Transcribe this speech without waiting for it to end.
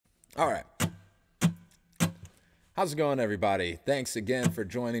All right. How's it going, everybody? Thanks again for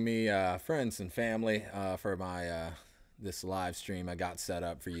joining me, friends and family, for my this live stream I got set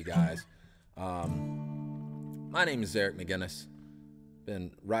up for you guys. My name is McGuinness.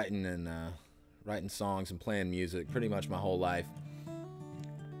 Been writing songs and playing music pretty much my whole life.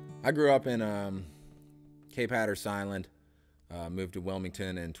 I grew up in Cape Hatteras Island. Moved to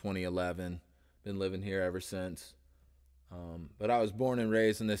Wilmington in 2011. Been living here ever since. But I was born and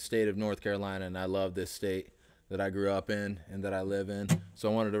raised in this state of North Carolina, and I love this state that I grew up in and that I live in.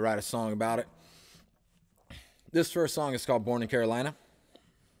 So I wanted to write a song about it. This first song is called Born in Carolina.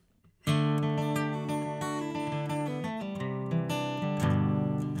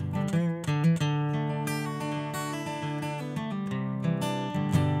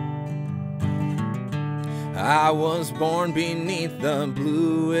 I was born beneath the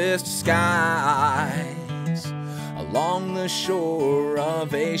bluest skies, along the shore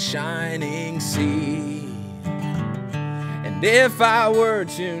of a shining sea. And if I were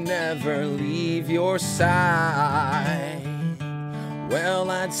to never leave your side, well,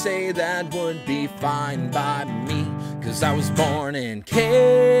 I'd say that would be fine by me. 'Cause I was born in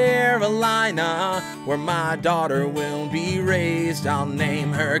Carolina, where my daughter will be raised. I'll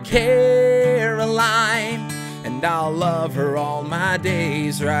name her Caroline, and I'll love her all my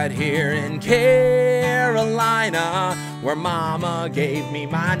days. Right here in Carolina, where mama gave me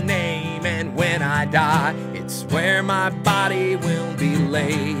my name. And when I die, it's where my body will be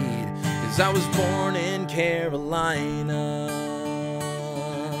laid. 'Cause I was born in Carolina.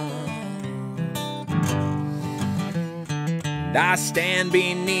 And I stand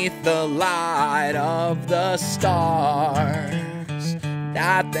beneath the light of the stars, and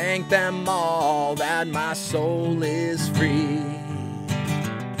I thank them all that my soul is free.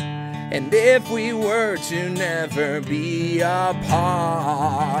 And if we were to never be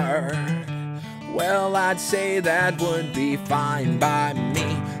apart, well, I'd say that would be fine by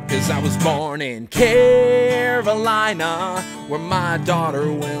me. 'Cause I was born in Carolina, where my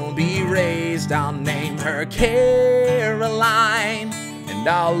daughter will be raised. I'll name her Caroline, and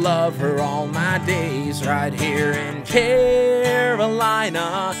I'll love her all my days. Right here in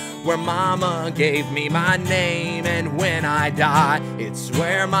Carolina, where mama gave me my name. And when I die, it's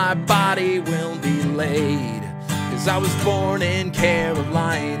where my body will be laid. 'Cause I was born in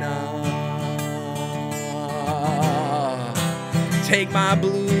Carolina. Take my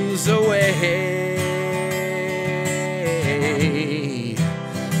blues away,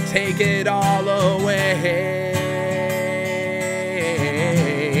 take it all away.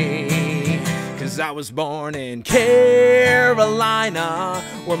 'Cause I was born in Carolina,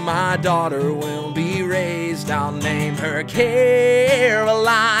 where my daughter will be raised. I'll name her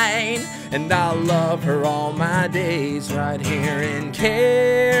Caroline, and I'll love her all my days. Right here in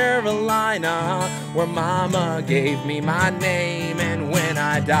Carolina, where mama gave me my name. And when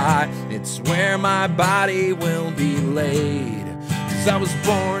I die, it's where my body will be laid. 'Cause I was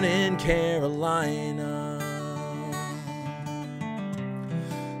born in Carolina.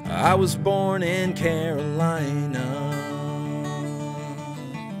 I was born in Carolina.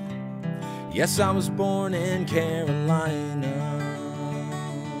 Yes, I was born in Carolina.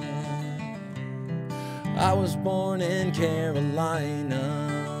 I was born in Carolina.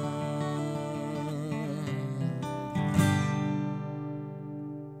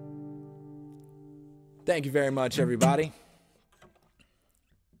 Thank you very much, everybody.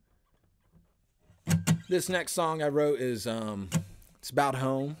 This next song I wrote is it's about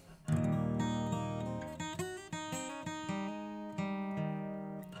home.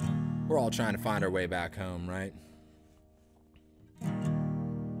 We're all trying to find our way back home, right?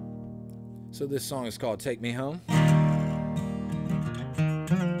 So this song is called Take Me Home.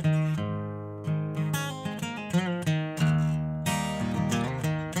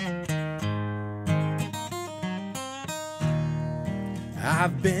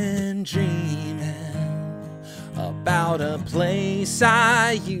 I've been dreaming about a place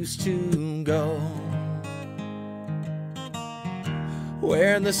I used to go,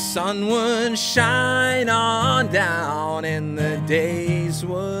 where the sun would shine on down and the days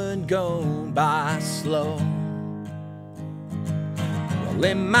would go by slow. Well,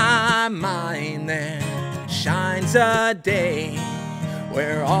 in my mind there shines a day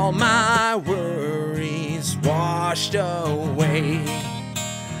where all my worries washed away.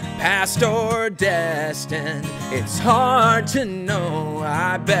 Past or destined, it's hard to know.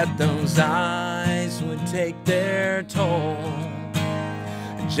 I bet those eyes would take their toll.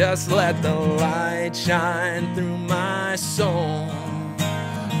 Just let the light shine through my soul.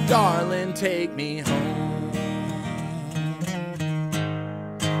 Darling, take me home.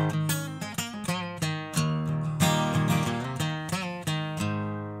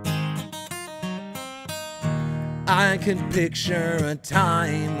 I can picture a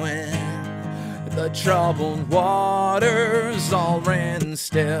time when the troubled waters all ran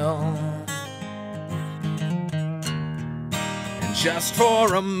still. And just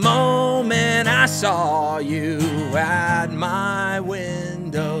for a moment I saw you at my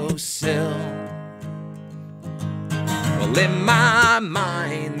windowsill. Well, in my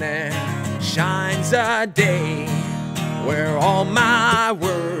mind there shines a day where all my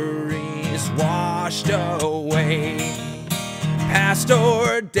worries washed away. Past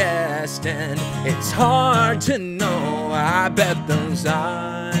or destined, it's hard to know. I bet those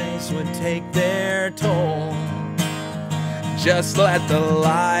eyes would take their toll. Just let the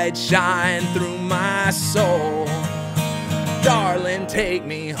light shine through my soul. Darling, take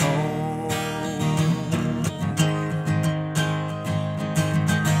me home.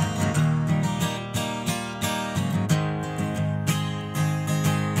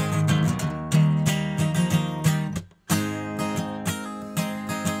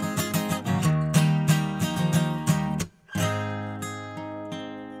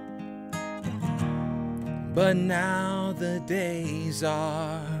 But now the days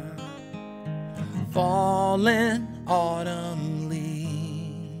are falling autumn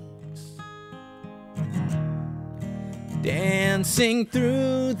leaves, dancing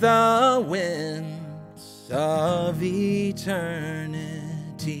through the winds of eternity.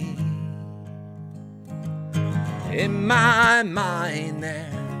 In my mind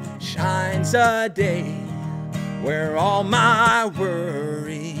there shines a day where all my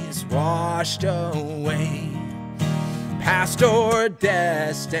worries washed away. Past or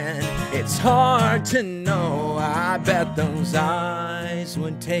destined, it's hard to know. I bet those eyes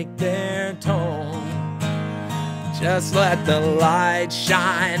would take their toll. Just let the light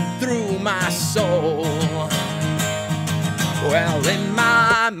shine through my soul. Well, in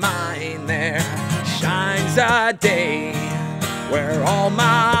my mind there shines a day where all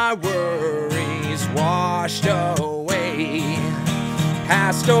my worries washed away.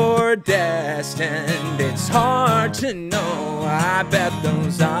 Past or destined, it's hard to know. I bet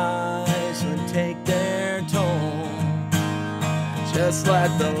those eyes would take their toll. Just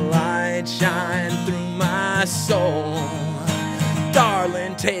let the light shine through my soul.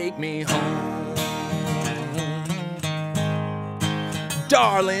 Darling, take me home.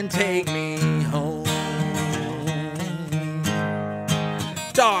 Darling, take me home.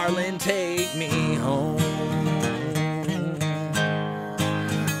 Darling, take me home.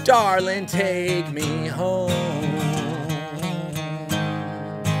 Darling, take me home.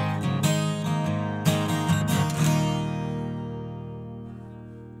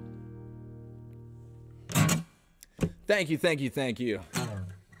 Thank you, thank you, thank you.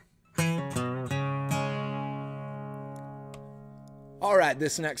 All right,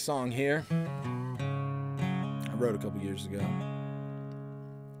 this next song here, I wrote a couple years ago.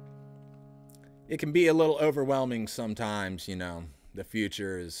 It can be a little overwhelming sometimes, you know. The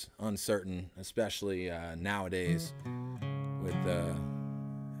future is uncertain, especially nowadays with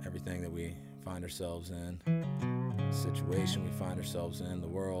everything that we find ourselves in, the situation we find ourselves in, the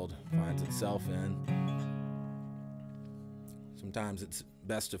world finds itself in. Sometimes it's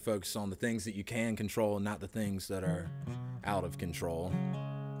best to focus on the things that you can control and not the things that are out of control.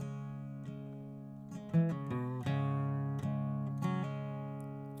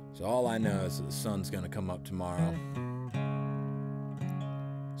 So all I know is that the sun's gonna come up tomorrow.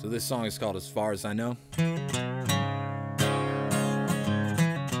 So this song is called As Far As I Know.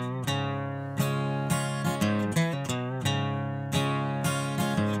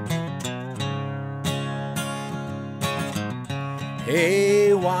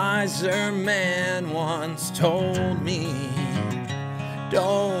 A wiser man once told me,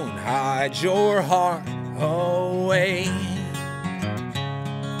 don't hide your heart away.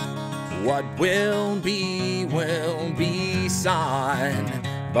 What will be, son.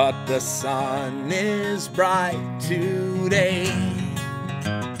 But the sun is bright today.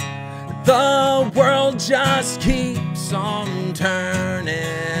 The world just keeps on turning.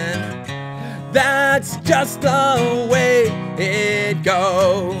 That's just the way it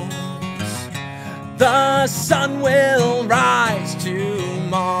goes. The sun will rise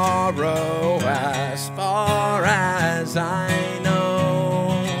tomorrow, as far as I know.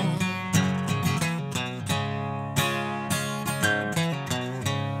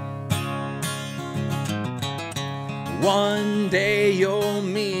 One day you'll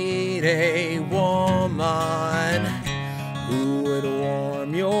meet a woman who would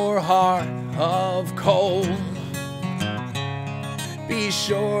warm your heart of cold. Be be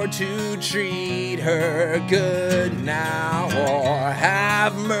sure to treat her good now, or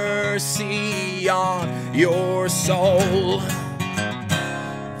have mercy on your soul.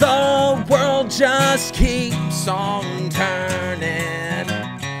 The world just keeps on turning.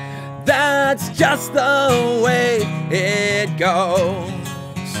 That's just the way it goes.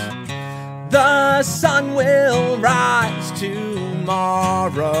 The sun will rise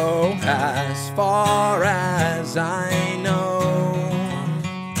tomorrow, as far as I know.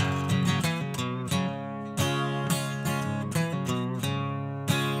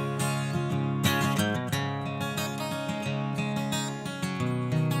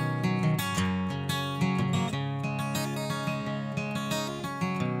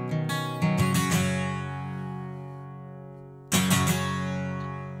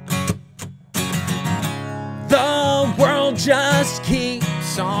 The world just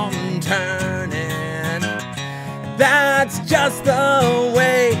keeps on turning. That's just the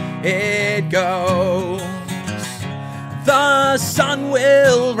way it goes. The sun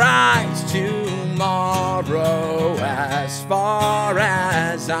will rise tomorrow, as far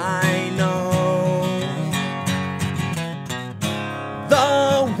as I know.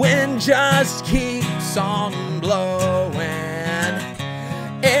 The wind just keeps on blowing.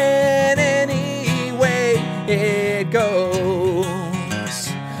 In any way it goes,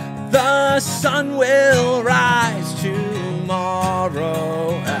 the sun will rise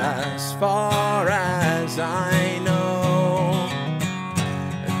tomorrow, as far as I know.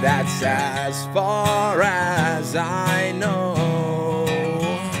 That's as far as I know.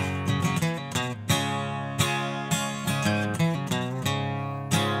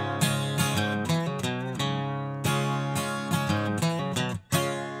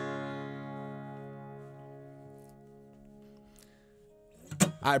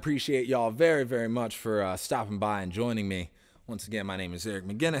 I appreciate y'all very, very much for stopping by and joining me. Once again, my name is Eric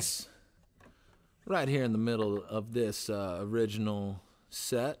McGuinness. Right here in the middle of this original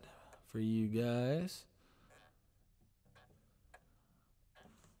set for you guys.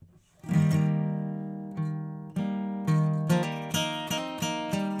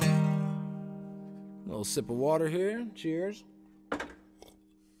 Little sip of water here. Cheers.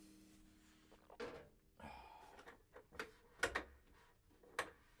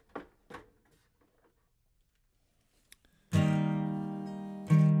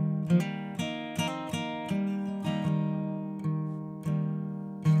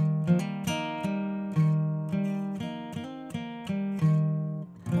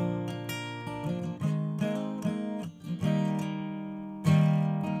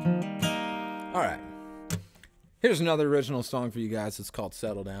 All right, here's another original song for you guys. It's called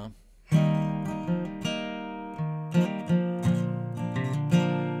Settle Down.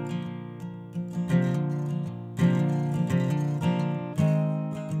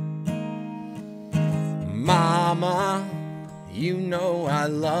 Mama, you know I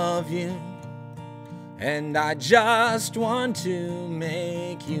love you, and I just want to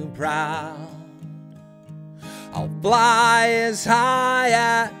make you proud. I'll fly as high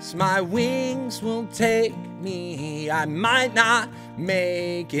as my wings will take me. I might not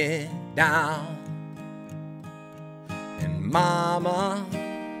make it down. And mama,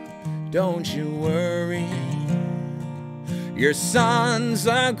 don't you worry, your son's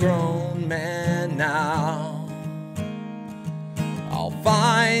a grown man now. I'll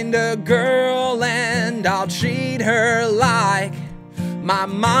find a girl and I'll treat her like my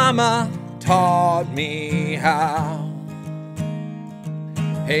mama taught me how.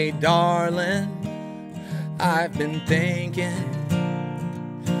 Hey darling, I've been thinking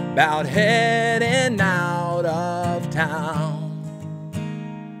about heading out of town.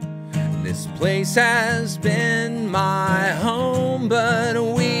 This place has been my home, but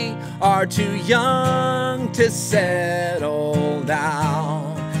we are too young to settle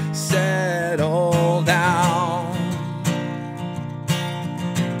down. Settle down.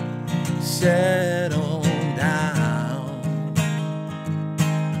 Settle down.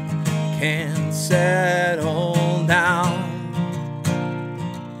 Can't settle down.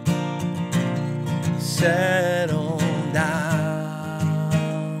 Settle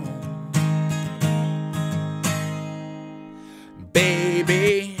down.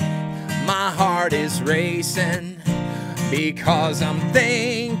 Baby, my heart is racing because I'm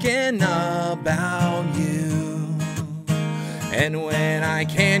thinking about you. And when I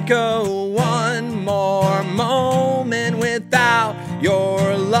can't go one more moment without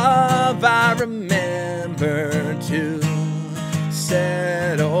your love, I remember to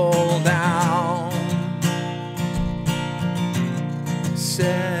settle down.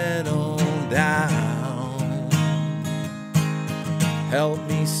 Settle down. help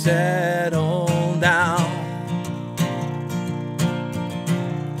me settle down.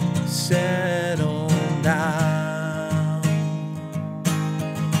 Settle down.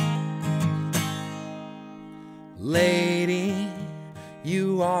 Lady,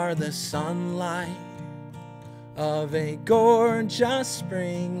 you are the sunlight of a gorgeous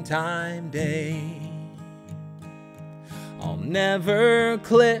springtime day. I'll never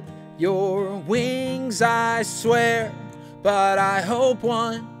clip your wings, I swear, but I hope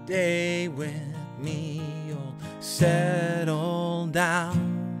one day with me you'll settle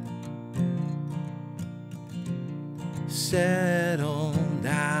down. Settle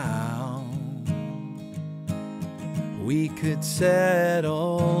down. We could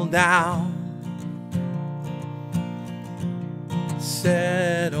settle down.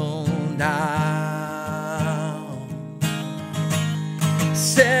 Settle down.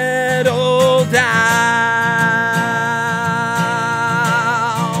 Settle down.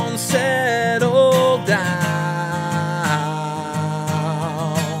 Settle down.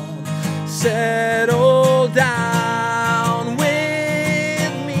 Settle down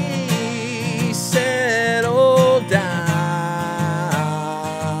with me. Settle down.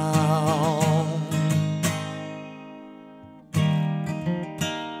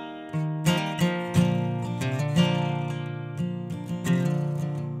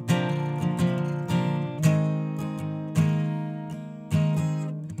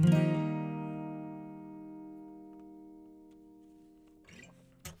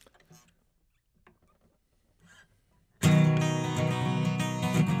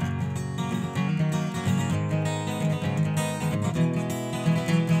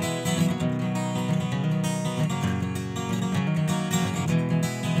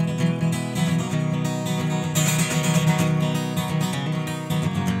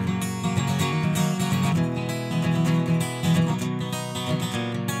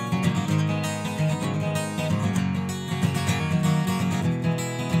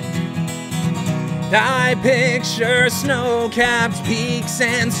 I picture snow-capped peaks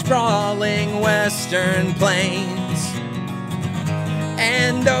and sprawling western plains,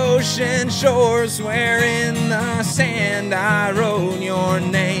 and ocean shores where in the sand I wrote your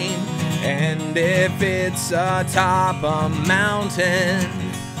name. And if it's atop a mountain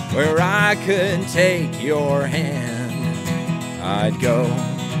where I could take your hand, I'd go,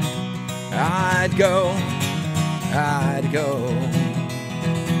 I'd go, I'd go.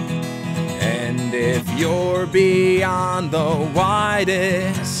 And if you're beyond the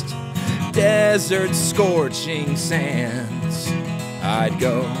widest desert scorching sands, I'd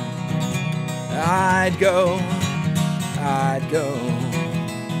go, I'd go, I'd go.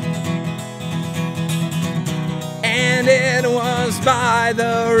 And it was by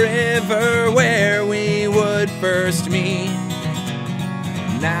the river where we would first meet.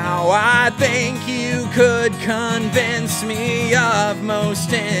 Now I think you could convince me of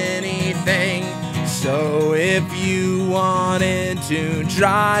most anything. So if you wanted to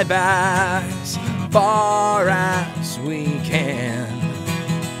drive as far as we can,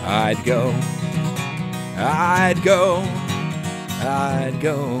 I'd go, I'd go, I'd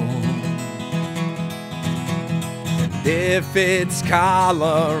go. And if it's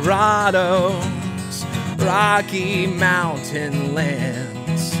Colorado's Rocky Mountain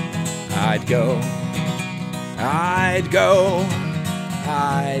lands, I'd go, I'd go,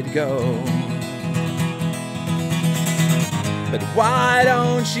 I'd go. But why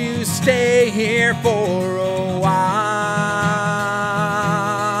don't you stay here for a while?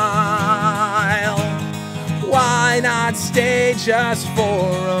 Why not stay just for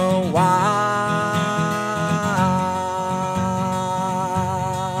a while?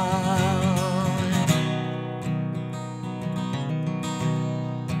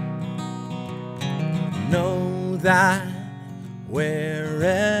 Know that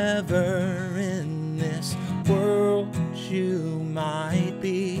wherever in this world you might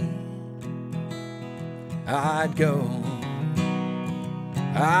be, I'd go,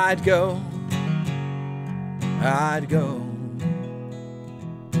 I'd go, I'd go.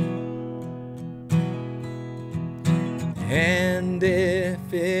 And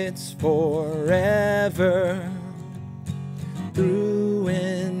if it's forever through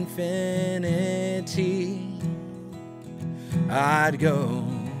infinity, I'd go,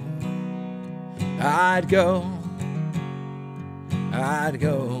 I'd go, I'd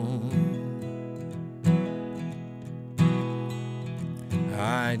go.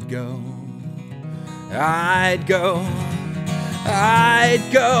 I'd go, I'd go, I'd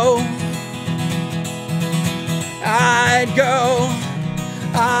go, I'd go,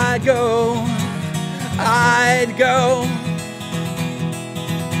 I'd go, I'd go,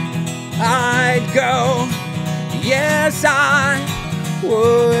 would go. Yes, I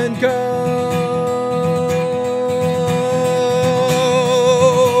would go.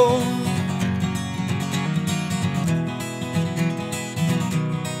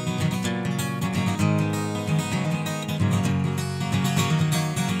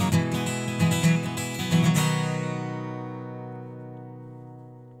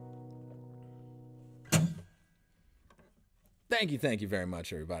 Thank you very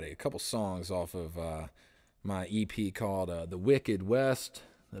much, everybody. A couple songs off of my EP called The Wicked West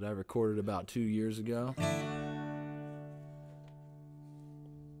that I recorded about 2 years ago.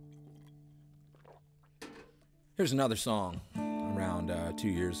 Here's another song around 2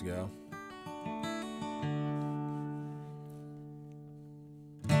 years ago.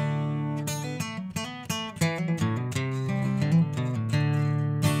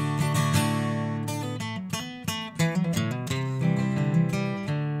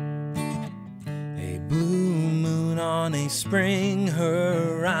 On a spring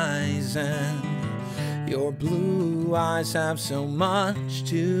horizon, your blue eyes have so much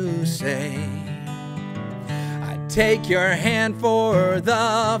to say. I take your hand for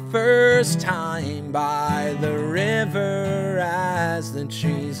the first time by the river as the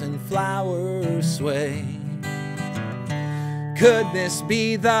trees and flowers sway. Could this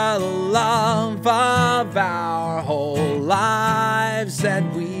be the love of our whole lives that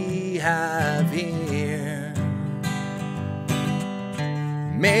we have here?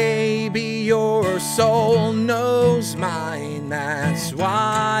 Maybe your soul knows mine, that's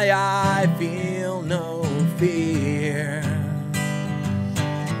why I feel no fear.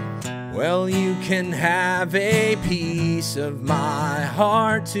 Well, you can have a piece of my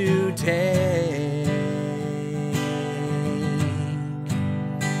heart to take,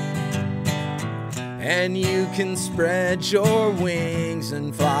 and you can spread your wings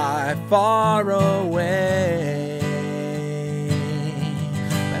and fly far away.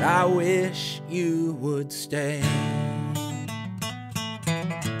 I wish you would stay.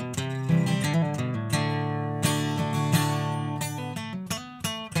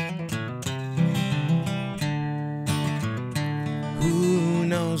 Who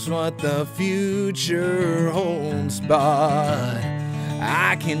knows what the future holds, but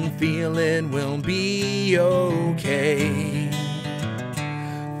I can feel it will be okay.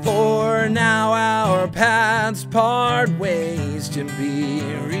 For now our paths part ways to be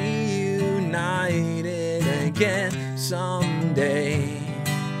reunited again someday.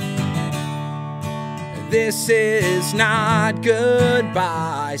 This is not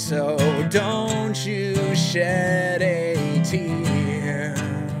goodbye, so don't you shed a tear.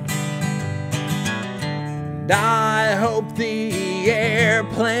 And I hope the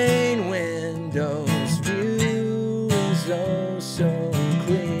airplane windows views oh so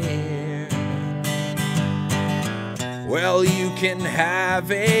clear. Well, you can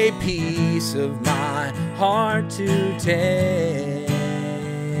have a piece of my heart to take,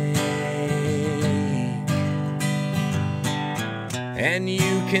 and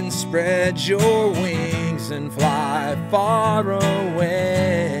you can spread your wings and fly far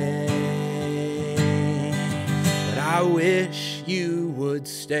away. But I wish you would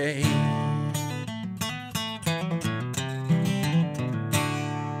stay.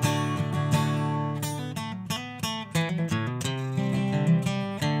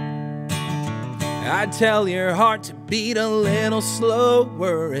 I'd tell your heart to beat a little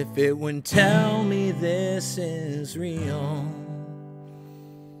slower if it would tell me this is real.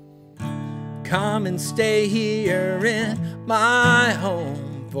 Come and stay here in my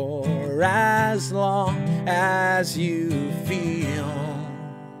home for as long as you feel.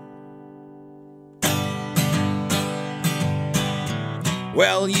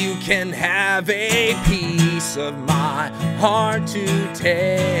 Well, you can have a piece of my heart to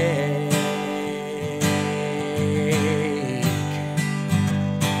take,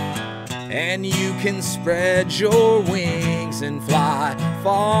 and you can spread your wings and fly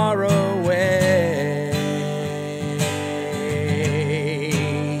far away.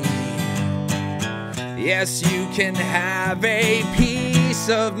 Yes, you can have a piece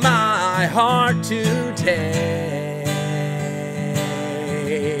of my heart to take,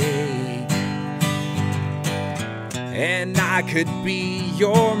 and I could be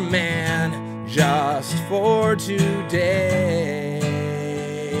your man just for today.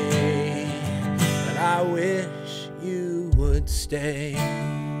 I wish you would stay.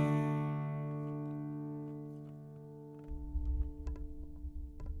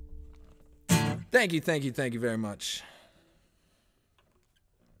 Thank you very much.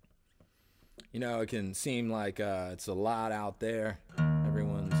 You know, it can seem like it's a lot out there.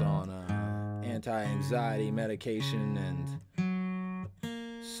 Everyone's on anti-anxiety medication and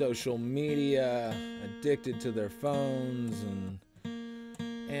social media, addicted to their phones and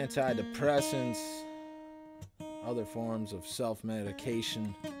antidepressants, other forms of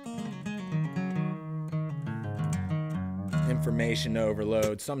self-medication, information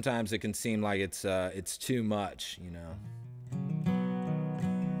overload. Sometimes it can seem like it's too much, you know.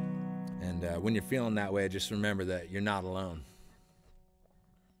 And when you're feeling that way, just remember that you're not alone.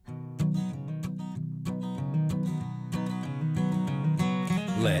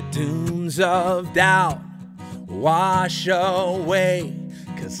 Let dunes of doubt wash away,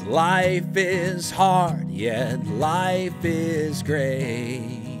 'cause life is hard, yet life is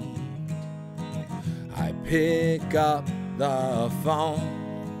great. I pick up the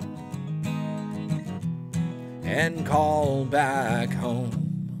phone and call back home.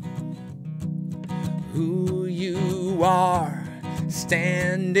 Who you are,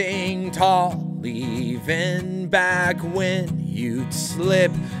 standing tall, even back when you'd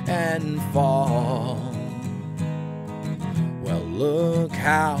slip and fall. Well, look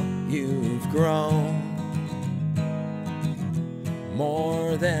how you've grown,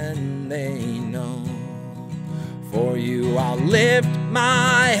 more than they know. For you I'll lift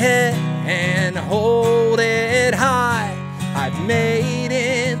my head and hold it high. I've made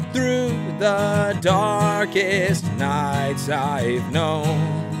it through the darkest nights I've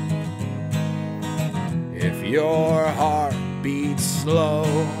known. If your heart beats slow,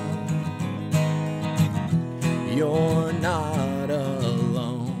 you're not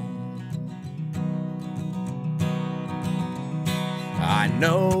alone. I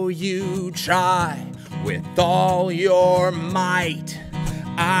know you try with all your might.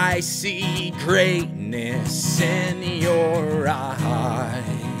 I see greatness in your eyes.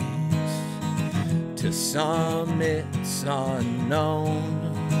 To some it's unknown,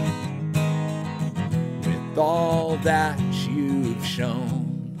 with all that you've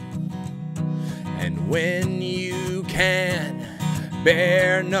shown. And when you can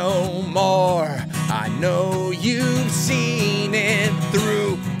bear no more, I know you've seen it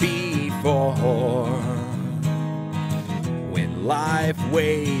through before. When life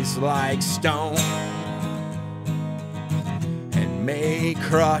weighs like stone and may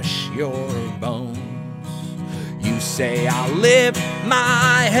crush your bones, you say, I'll lift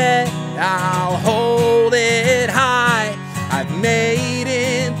my head, I'll hold it high. I've made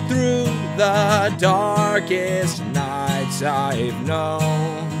it through the darkest nights I've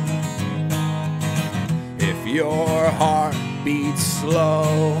known. If your heart beats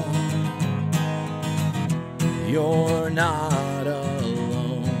slow, you're not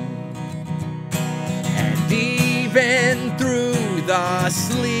alone. And even through the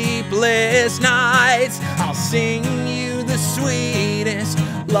sleepless nights, I'll sing you the sweetest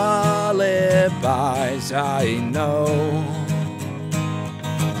lullabies I know.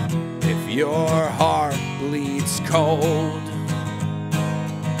 If your heart bleeds cold,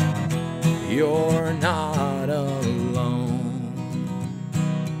 you're not alone.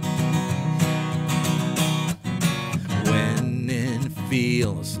 When it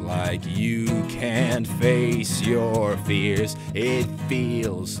feels like you can't face your fears, it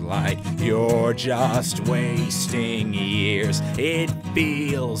feels like you're just wasting years. It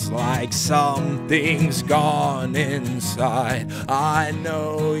feels like something's gone inside. I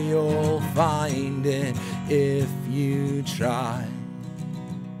know you'll find it if you try.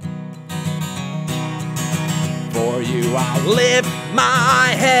 For you I'll lift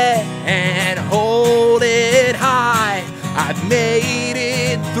my head and hold it high. I've made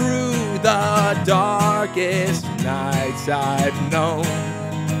it through the darkest nights I've known.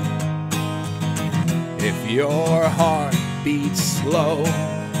 If your heart beats slow,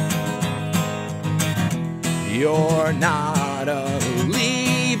 you're not alone.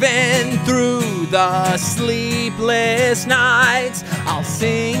 Even through the sleepless nights, I'll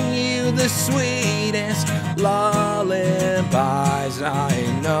sing you the sweetest lullabies I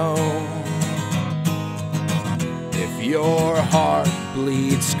know. If your heart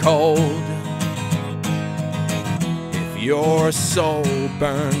bleeds cold, if your soul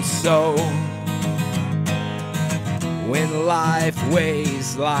burns so, when life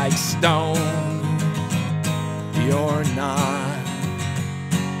weighs like stone, you're not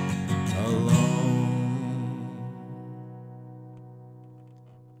alone.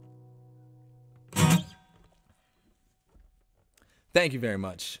 Thank you very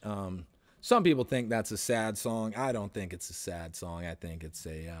much. Some people think that's a sad song. I don't think it's a sad song. I think it's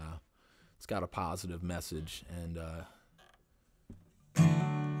it's got a positive message, and it's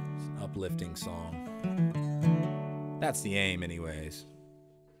an uplifting song. That's the aim, anyways.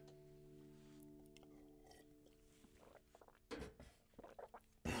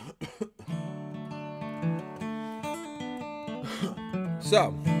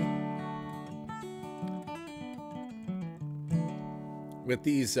 So, with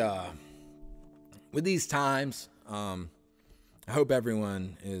these times, I hope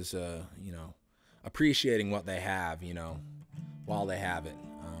everyone is, appreciating what they have, while they have it.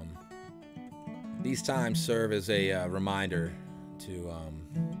 These times serve as a reminder to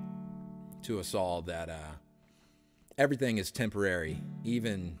us all that everything is temporary.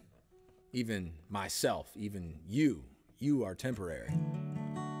 Even myself, even you are temporary.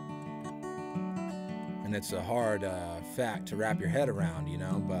 And it's a hard fact to wrap your head around,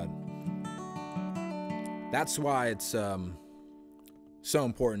 but that's why it's so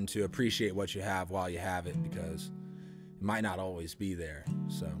important to appreciate what you have while you have it, because it might not always be there.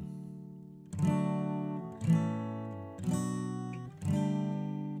 So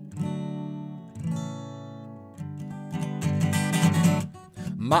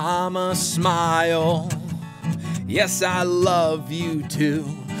Mama, smile, yes, I love you too.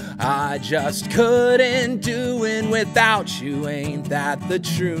 I just couldn't do it without you, ain't that the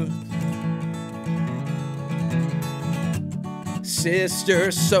truth?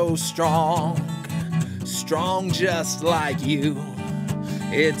 Sister, so strong just like you.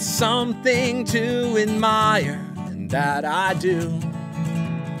 It's something to admire, and that I do.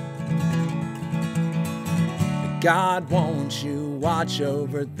 God, won't you watch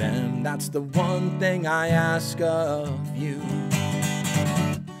over them? That's the one thing I ask of you.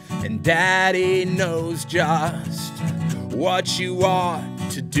 And Daddy knows just what you ought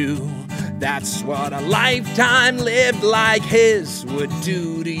to do. That's what a lifetime lived like his would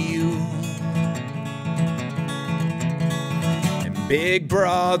do to you. And big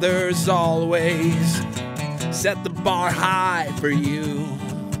brothers always set the bar high for you.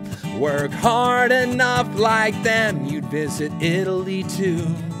 Work hard enough like them, you'd visit Italy too.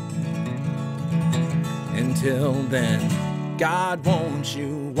 Until then, God, won't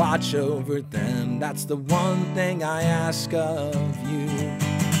you watch over them? That's the one thing I ask of you.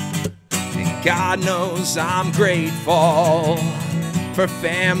 And God knows I'm grateful for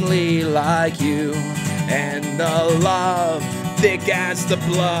family like you, and the love thick as the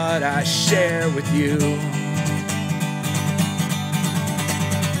blood I share with you.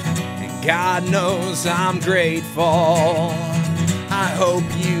 God knows I'm grateful. I hope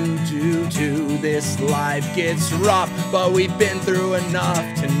you do too. This life gets rough, but we've been through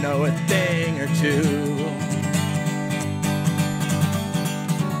enough to know a thing or two.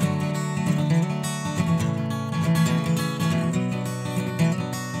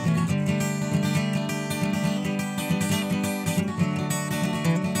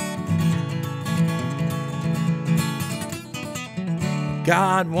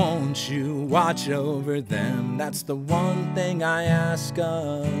 God, won't you watch over them? That's the one thing I ask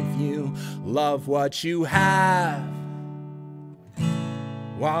of you. Love what you have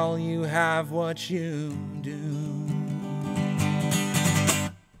while you have what you do.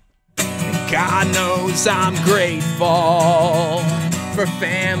 And God knows I'm grateful for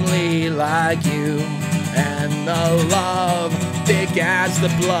family like you, and the love thick as the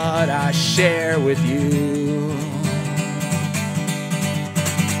blood I share with you.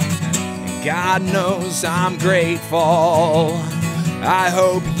 God knows I'm grateful. I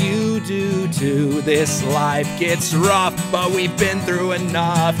hope you do too. This life gets rough, but we've been through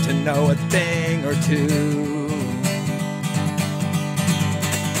enough to know a thing or two.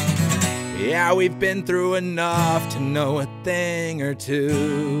 Yeah, we've been through enough to know a thing or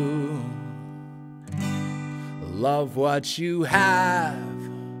two. Love what you have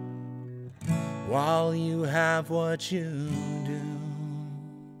while you have what you do.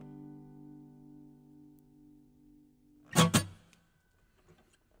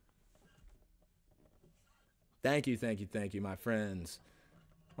 Thank you, my friends.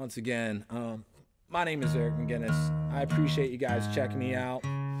 Once again, my name is Eric McGuinness. I appreciate you guys checking me out,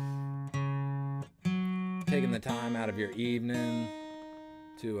 taking the time out of your evening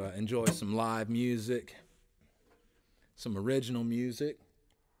to enjoy some live music, some original music.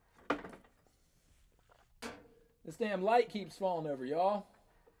 This damn light keeps falling over, y'all.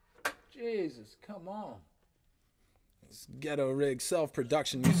 Jesus, come on. This ghetto rig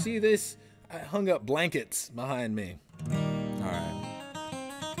self-production. You see this? I hung up blankets behind me. All right.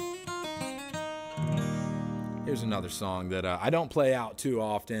 Here's another song that I don't play out too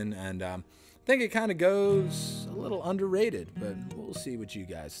often, and I think it kind of goes a little underrated, but we'll see what you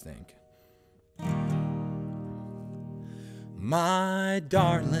guys think. My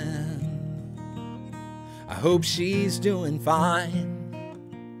darling, I hope she's doing fine.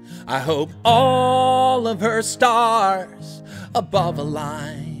 I hope all of her stars above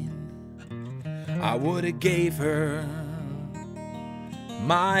align. I would have gave her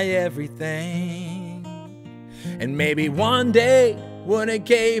my everything. And maybe one day would have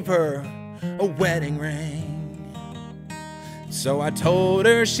gave her a wedding ring. So I told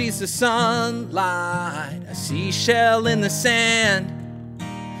her she's the sunlight, a seashell in the sand.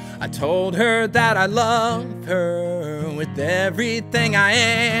 I told her that I love her with everything I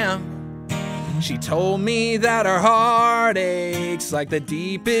am. She told me that her heart aches like the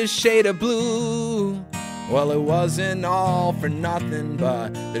deepest shade of blue. Well, it wasn't all for nothing,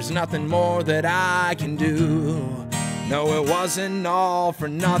 but there's nothing more that I can do. No, it wasn't all for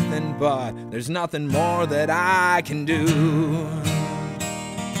nothing, but there's nothing more that I can do.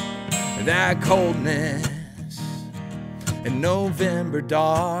 That coldness in November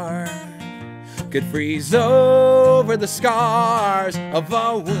dark could freeze over the scars of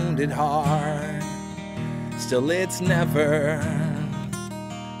a wounded heart. Still, it's never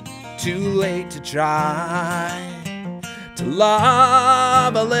too late to try to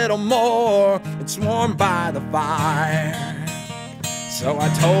love a little more. It's warmed by the fire. So I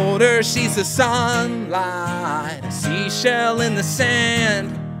told her she's the sunlight, a seashell in the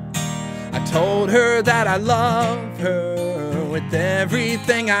sand. I told her that I love her with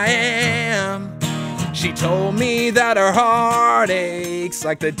everything I am. She told me that her heart aches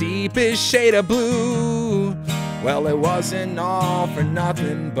like the deepest shade of blue. Well, it wasn't all for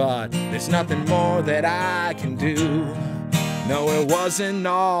nothing, but there's nothing more that I can do. No, it wasn't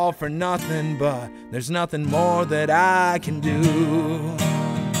all for nothing, but there's nothing more that I can do.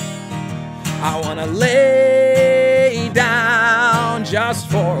 I wanna lay down just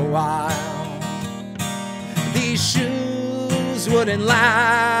for a while. These shoes wouldn't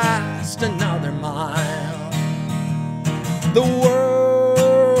last another mile. The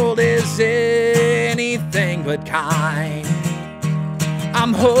world is anything but kind.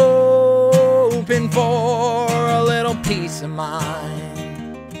 I'm hoping for a little peace of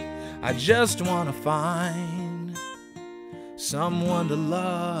mind. I just want to find someone to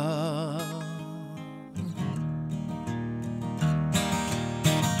love.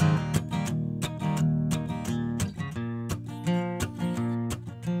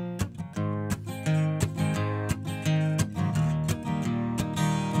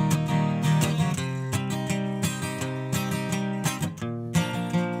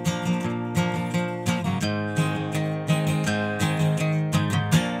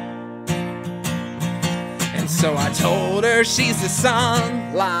 So I told her she's the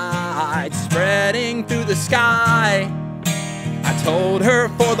sunlight spreading through the sky. I told her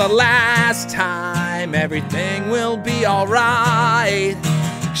for the last time everything will be alright.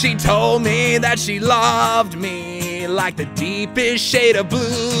 She told me that she loved me like the deepest shade of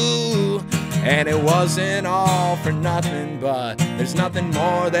blue. And it wasn't all for nothing, but there's nothing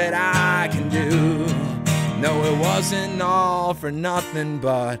more that I can do. No, it wasn't all for nothing,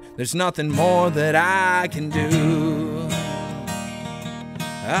 but there's nothing more that I can do.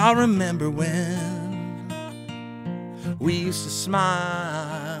 I remember when we used to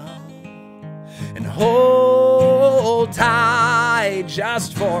smile and hold tight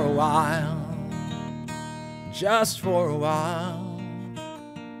just for a while. Just for a while.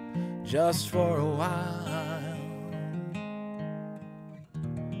 Just for a while.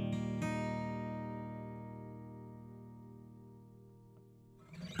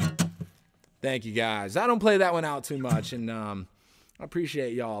 Thank you, guys. I don't play that one out too much, and I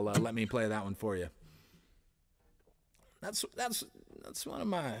appreciate y'all letting me play that one for you. That's one of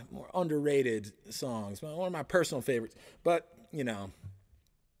my more underrated songs, one of my personal favorites. But, you know,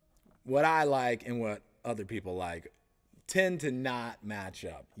 what I like and what other people like tend to not match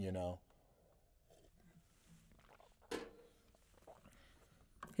up, you know.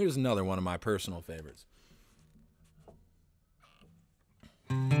 Here's another one of my personal favorites.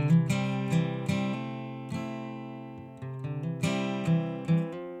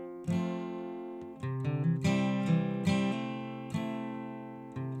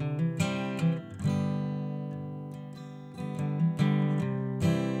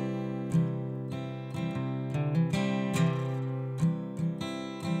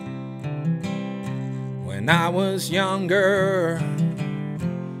 When I was younger,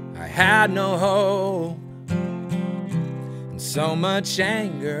 I had no hope and so much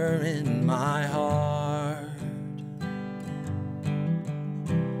anger in my heart.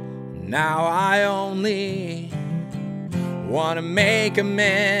 Now I only want to make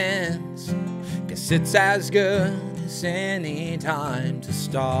amends, 'cause it's as good as any time to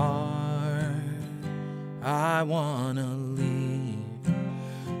start. I want to leave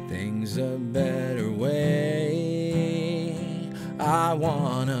things a better way. I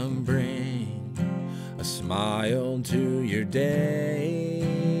wanna bring a smile to your day.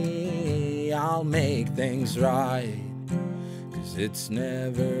 I'll make things right, 'cause it's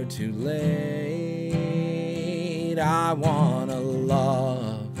never too late. I wanna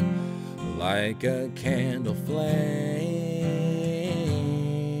love like a candle flame.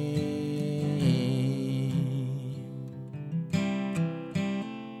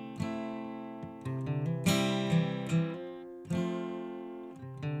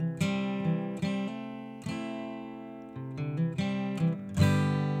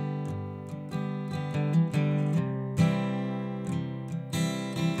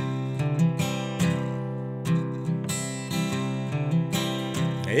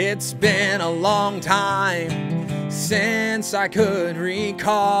 It's been a long time since I could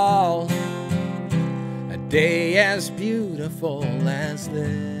recall a day as beautiful as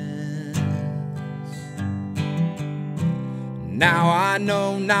this. Now I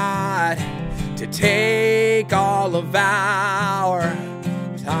know not to take all of our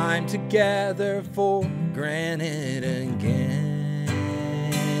time together for granted again.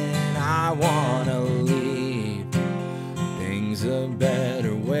 I wanna leave things a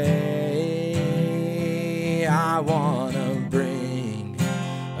better way. I wanna bring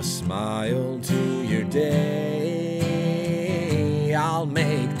a smile to your day. I'll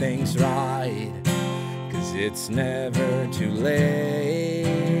make things right, 'cause it's never too late.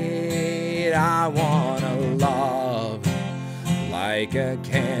 I wanna love like a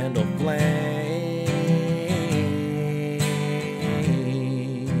candle flame.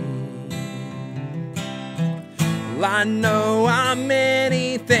 I know I'm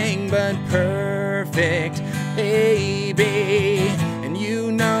anything but perfect, baby, and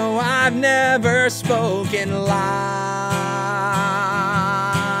you know I've never spoken lies.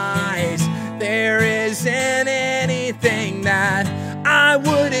 There isn't anything that I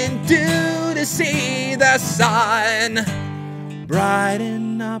wouldn't do to see the sun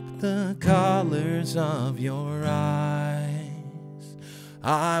brighten up the colors of your eyes.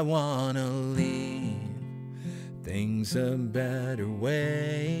 I wanna leave things a better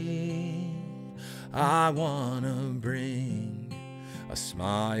way. I wanna bring a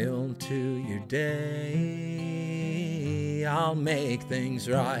smile to your day. I'll make things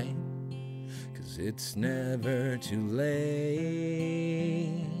right, 'cause it's never too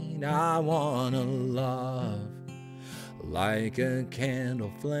late. I wanna love like a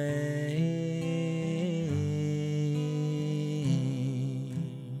candle flame.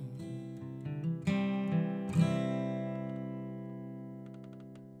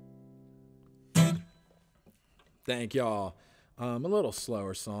 Thank y'all. A little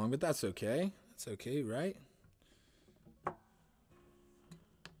slower song, but that's okay. That's okay, right?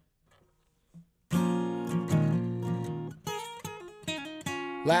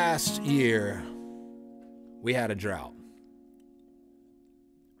 Last year, we had a drought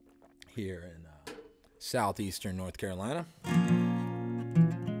here in southeastern North Carolina.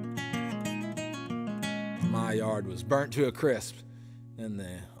 My yard was burnt to a crisp in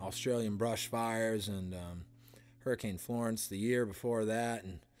the Australian brush fires and Hurricane Florence the year before that,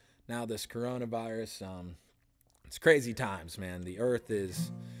 and now this coronavirus. It's crazy times, man. The earth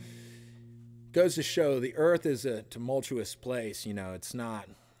goes to show the earth is a tumultuous place. You know, it's not.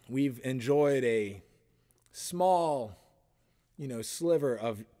 We've enjoyed a small, sliver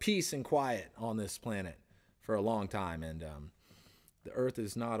of peace and quiet on this planet for a long time, and the earth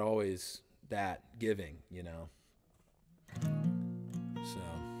is not always that giving, So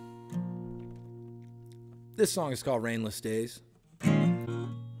this song is called Rainless Days.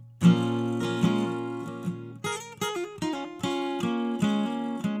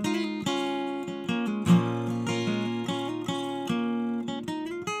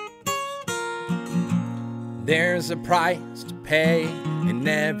 There's a price to pay in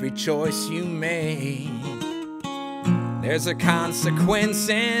every choice you make. There's a consequence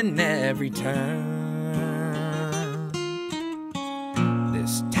in every turn.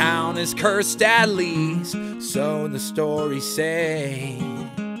 This town is cursed, at least, so the stories say.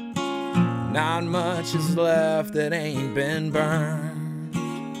 Not much is left that ain't been burned.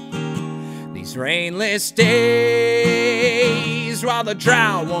 These rainless days, while the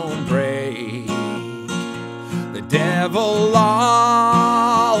drought won't break, the devil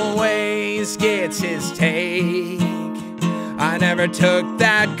always gets his take. I never took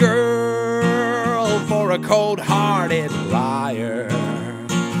that girl for a cold-hearted liar,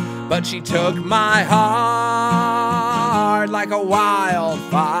 but she took my heart like a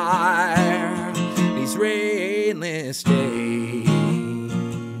wildfire. These rainless days.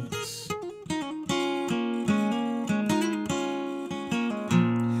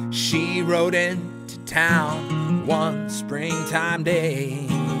 She rode into town one springtime day,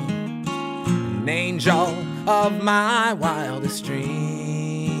 an angel of my wildest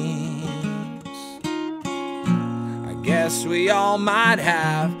dreams. I guess we all might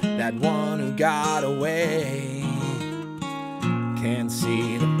have that one who got away. Can't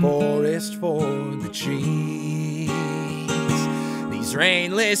see the forest for the trees. These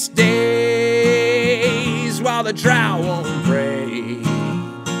rainless days, while the drought won't break,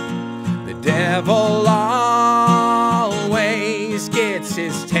 the devil always gets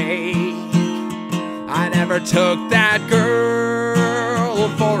his take. I never took that girl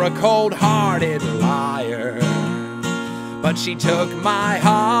for a cold-hearted liar, but she took my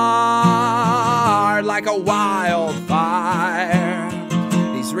heart like a wildfire.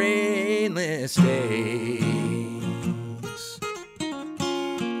 These rainless days.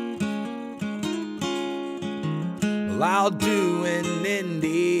 Well, I'll do an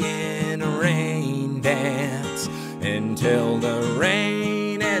Indian rain dance until the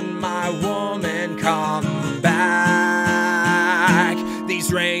rain and my woman come back.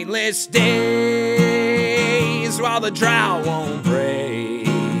 These rainless days, while the drought won't break,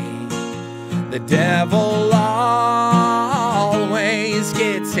 the devil always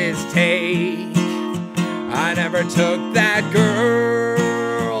gets his take. I never took that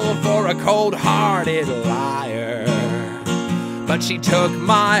girl for a cold-hearted liar, but she took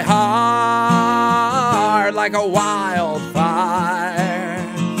my heart like a wildfire.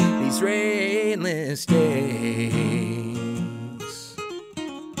 These rainless days.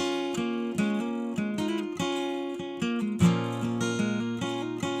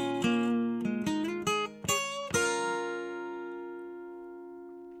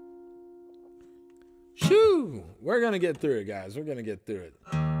 Shoo! We're gonna get through it, guys. We're gonna get through it.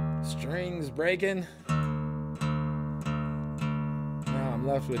 Strings breaking. Now I'm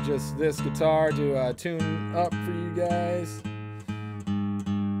left with just this guitar to tune up for you guys.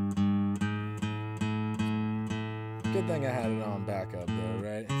 Good thing I had it on backup though,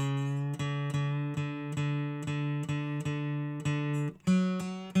 right?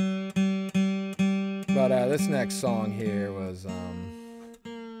 But this next song here was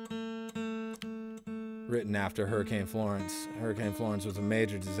written after Hurricane Florence. Hurricane Florence was a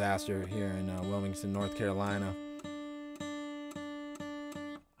major disaster here in Wilmington, North Carolina.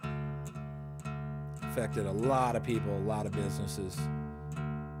 Affected a lot of people, a lot of businesses.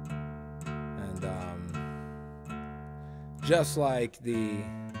 And just like the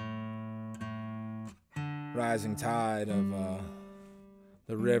rising tide of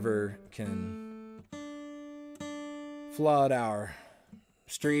the river can flood our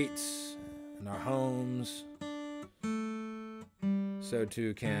streets and our homes, so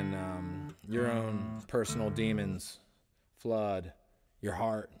too can your own personal demons flood your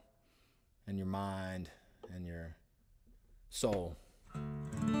heart and your mind and your soul.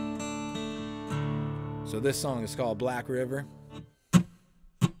 So this song is called Black River.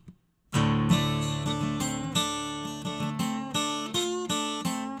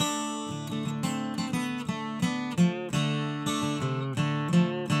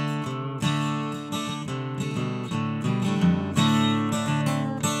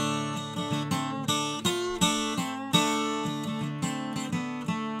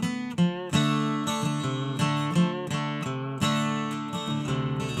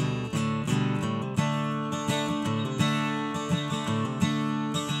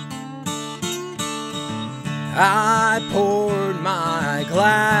 I poured my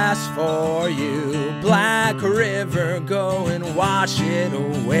glass for you, Black River, go and wash it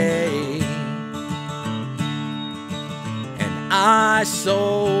away. And I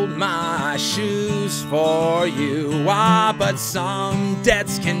sold my shoes for you, but some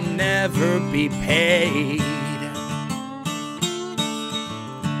debts can never be paid.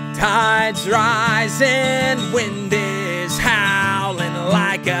 Tides rising, wind is howling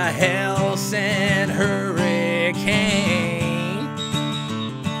like a hell-sent hurricane.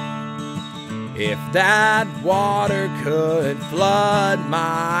 If that water could flood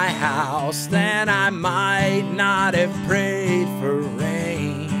my house, then I might not have prayed for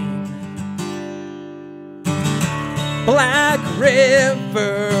rain. Black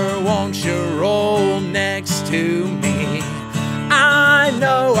River, won't you roll next to me? I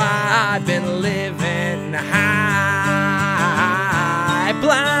know I've been living high.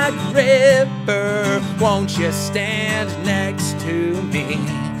 Black River, won't you stand next to me?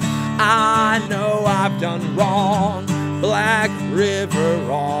 I know I've done wrong. Black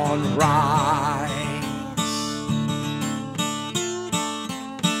River on rise.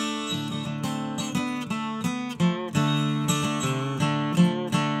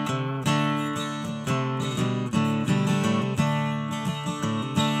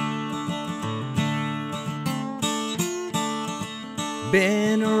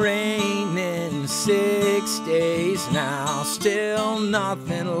 Been raining 6 days now, still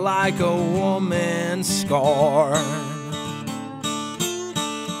nothing like a woman scorned.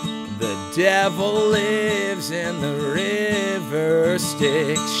 The devil lives in the river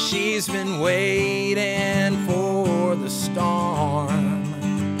Styx. She's been waiting for the storm.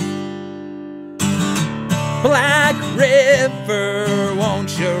 Black River,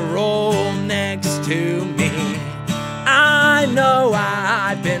 won't you roll next to me? I know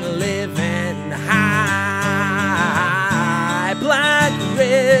I've been living high. Black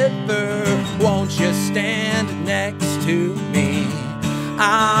River, won't you stand next to me?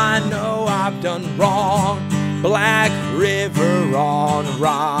 I know I've done wrong. Black River on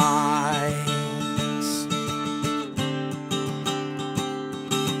rise.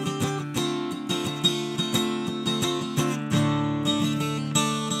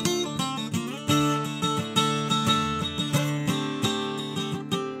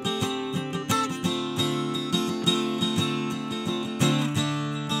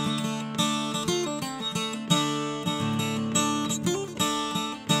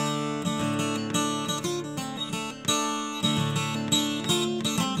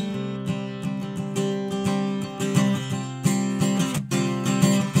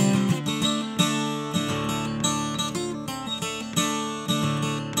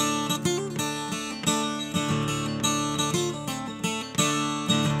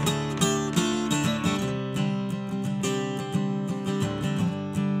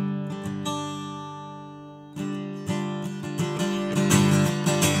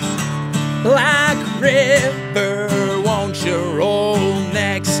 Black River, won't you roll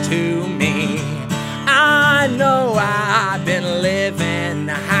next to me? I know I've been living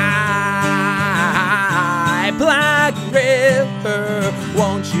high. Black River,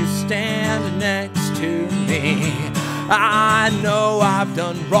 won't you stand next to me? I know I've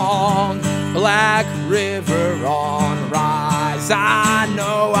done wrong. Black River on rise. I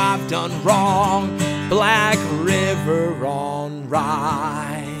know I've done wrong. Black River on rise.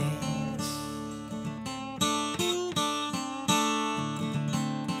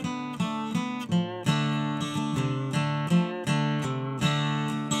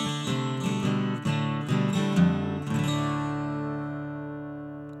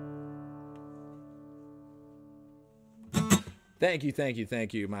 Thank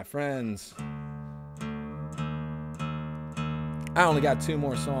you, my friends. I only got 2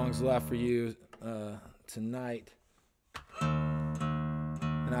 more songs left for you tonight.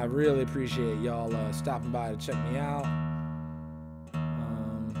 And I really appreciate y'all stopping by to check me out.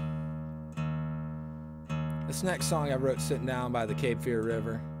 This next song I wrote sitting down by the Cape Fear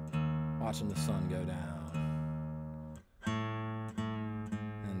River, watching the sun go down.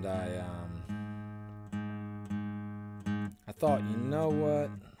 And I thought, you know what?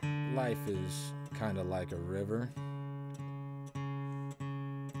 Life is kind of like a river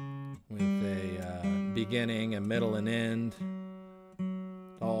with a beginning, a middle, and end.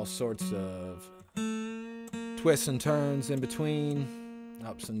 All sorts of twists and turns in between,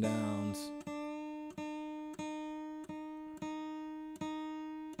 ups and downs.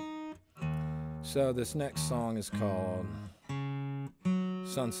 So this next song is called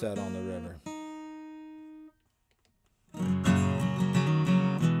Sunset on the River.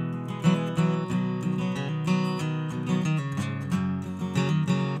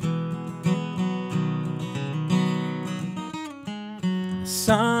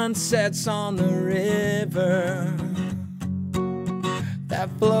 Sunsets on the river that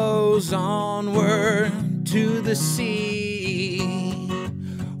flows onward to the sea,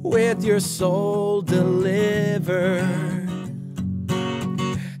 with your soul delivered,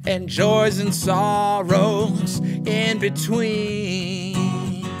 and joys and sorrows in between.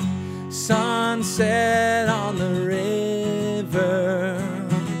 Sunset on the river,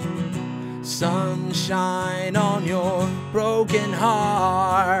 sunshine on your broken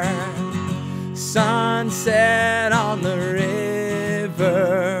heart. Sunset on the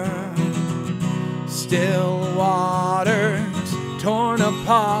river, still waters torn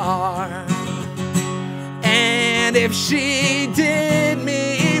apart. And if she did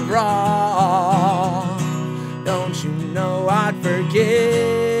me wrong, don't you know I'd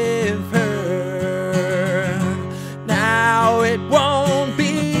forgive her? Now it won't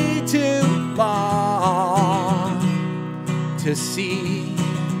be too long to see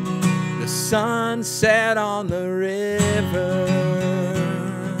the sunset on the river.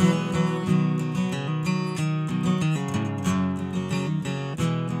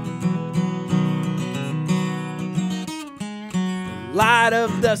 Light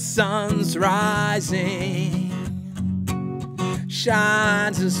of the sun's rising,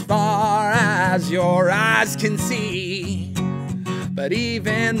 shines as far as your eyes can see. But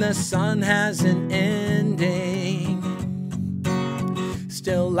even the sun has an ending.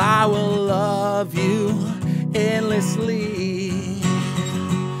 Still I will love you endlessly.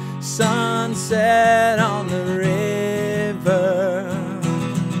 Sunset on the river,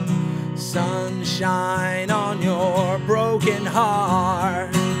 sunshine on your broken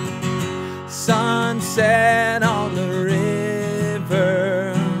heart. Sunset on the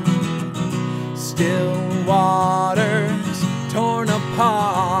river, still waters torn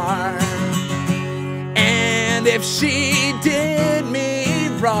apart. And if she did me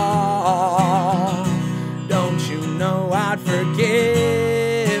wrong, don't you know I'd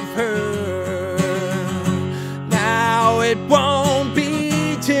forgive her? Now it won't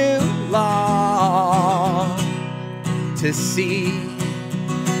be too long to see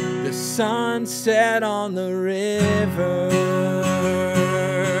the sunset on the river.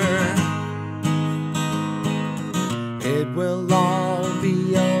 It will all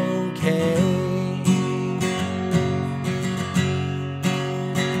be okay.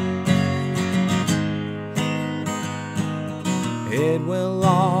 It will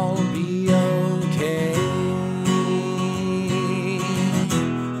all be okay.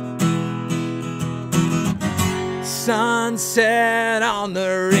 Sunset on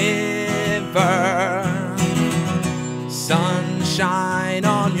the river, sunshine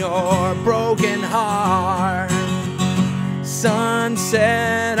on your broken heart.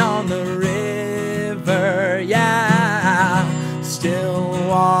 Sunset on the river, yeah. Still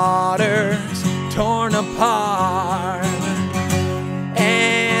waters torn apart.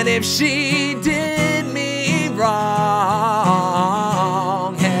 And if she did me wrong,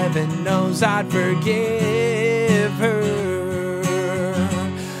 heaven knows I'd forgive her.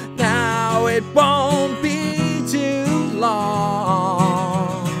 Now it won't be too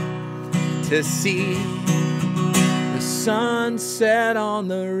long to see the sunset on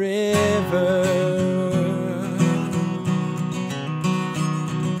the river.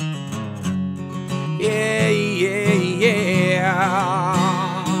 Yeah, yeah, yeah.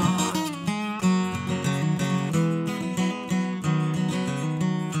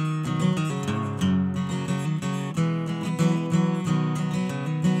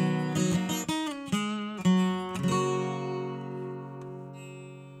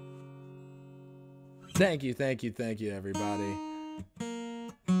 Thank you, thank you, thank you, everybody.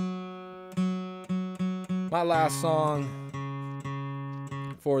 My last song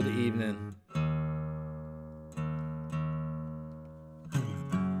for the evening.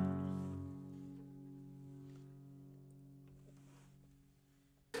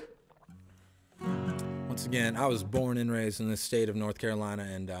 Once again, I was born and raised in the state of North Carolina,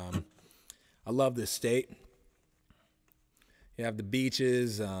 and I love this state. You have the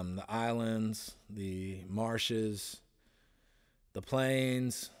beaches, the islands, the marshes, the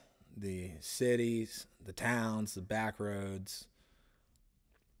plains, the cities, the towns, the back roads,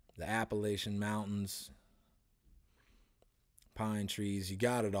 the Appalachian Mountains, pine trees. You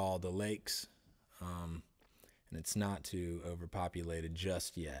got it all, the lakes, and it's not too overpopulated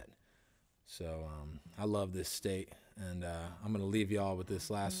just yet. So I love this state, and I'm going to leave y'all with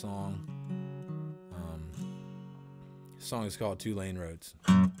this last song. The song is called Two Lane Roads.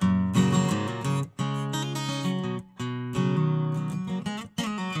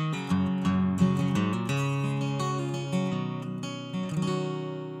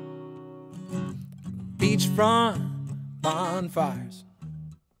 Beachfront bonfires,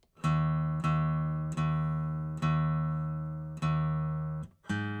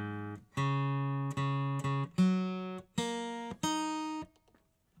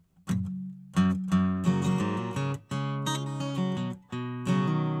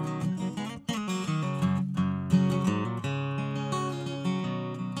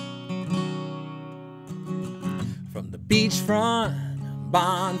 beachfront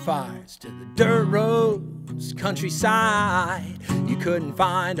bonfires to the dirt roads, countryside. You couldn't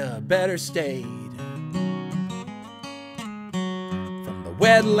find a better state. From the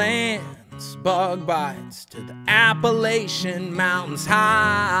wetlands, bug bites to the Appalachian Mountains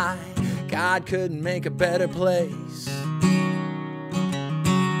high, God couldn't make a better place.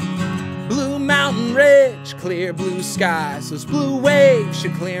 Blue Mountain Ridge, clear blue skies, those blue waves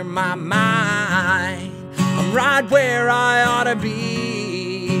should clear my mind. I'm right where I ought to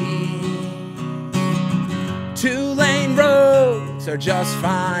be. Two-lane roads are just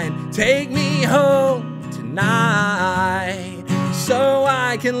fine. Take me home tonight, so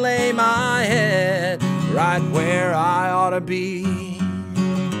I can lay my head right where I ought to be.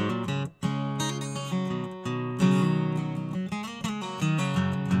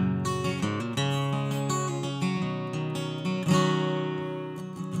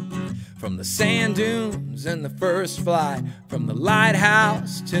 From the sand dunes and the first flight, from the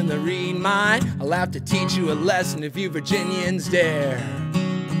lighthouse to the reed mine, I'll have to teach you a lesson if you Virginians dare.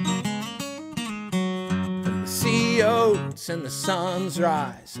 From the sea oats and the sun's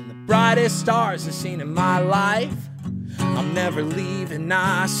rise and the brightest stars I've seen in my life, I'm never leaving,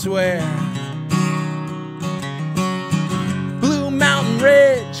 I swear. Blue mountain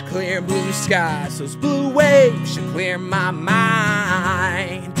ridge, clear blue skies, those blue waves should clear my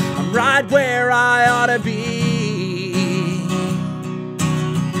mind. I'm right where I ought to be.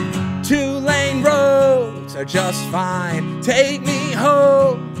 Two-lane roads are just fine. Take me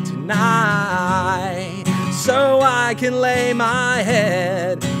home tonight so I can lay my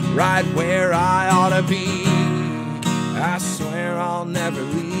head right where I ought to be. I swear I'll never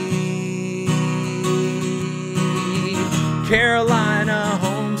leave. Carolina,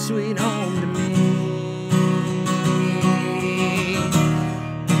 home sweet home to me.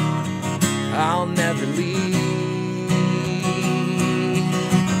 I'll never leave.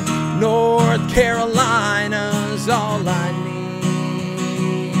 North Carolina's all I need.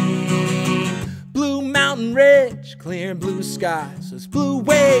 Blue mountain ridge, clear blue skies, those blue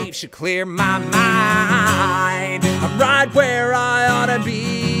waves should clear my mind. I'm right where I ought to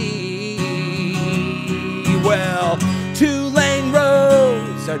be. Well, two-lane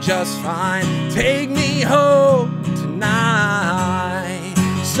roads are just fine. Take me home tonight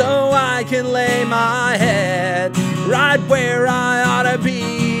so I can lay my head right where I ought to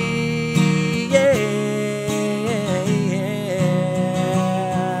be. Yeah.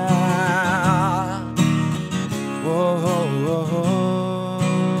 Whoa, whoa, whoa.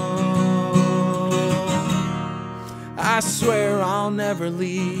 I swear I'll never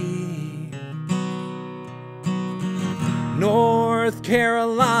leave. North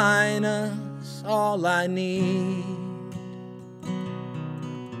Carolina's all I need.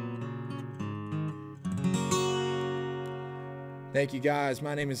 Thank you guys.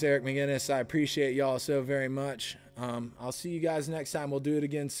 My name is Eric McGuinness. I appreciate y'all so very much. I'll see you guys next time. We'll do it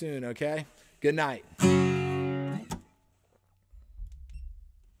again soon, okay? Good night.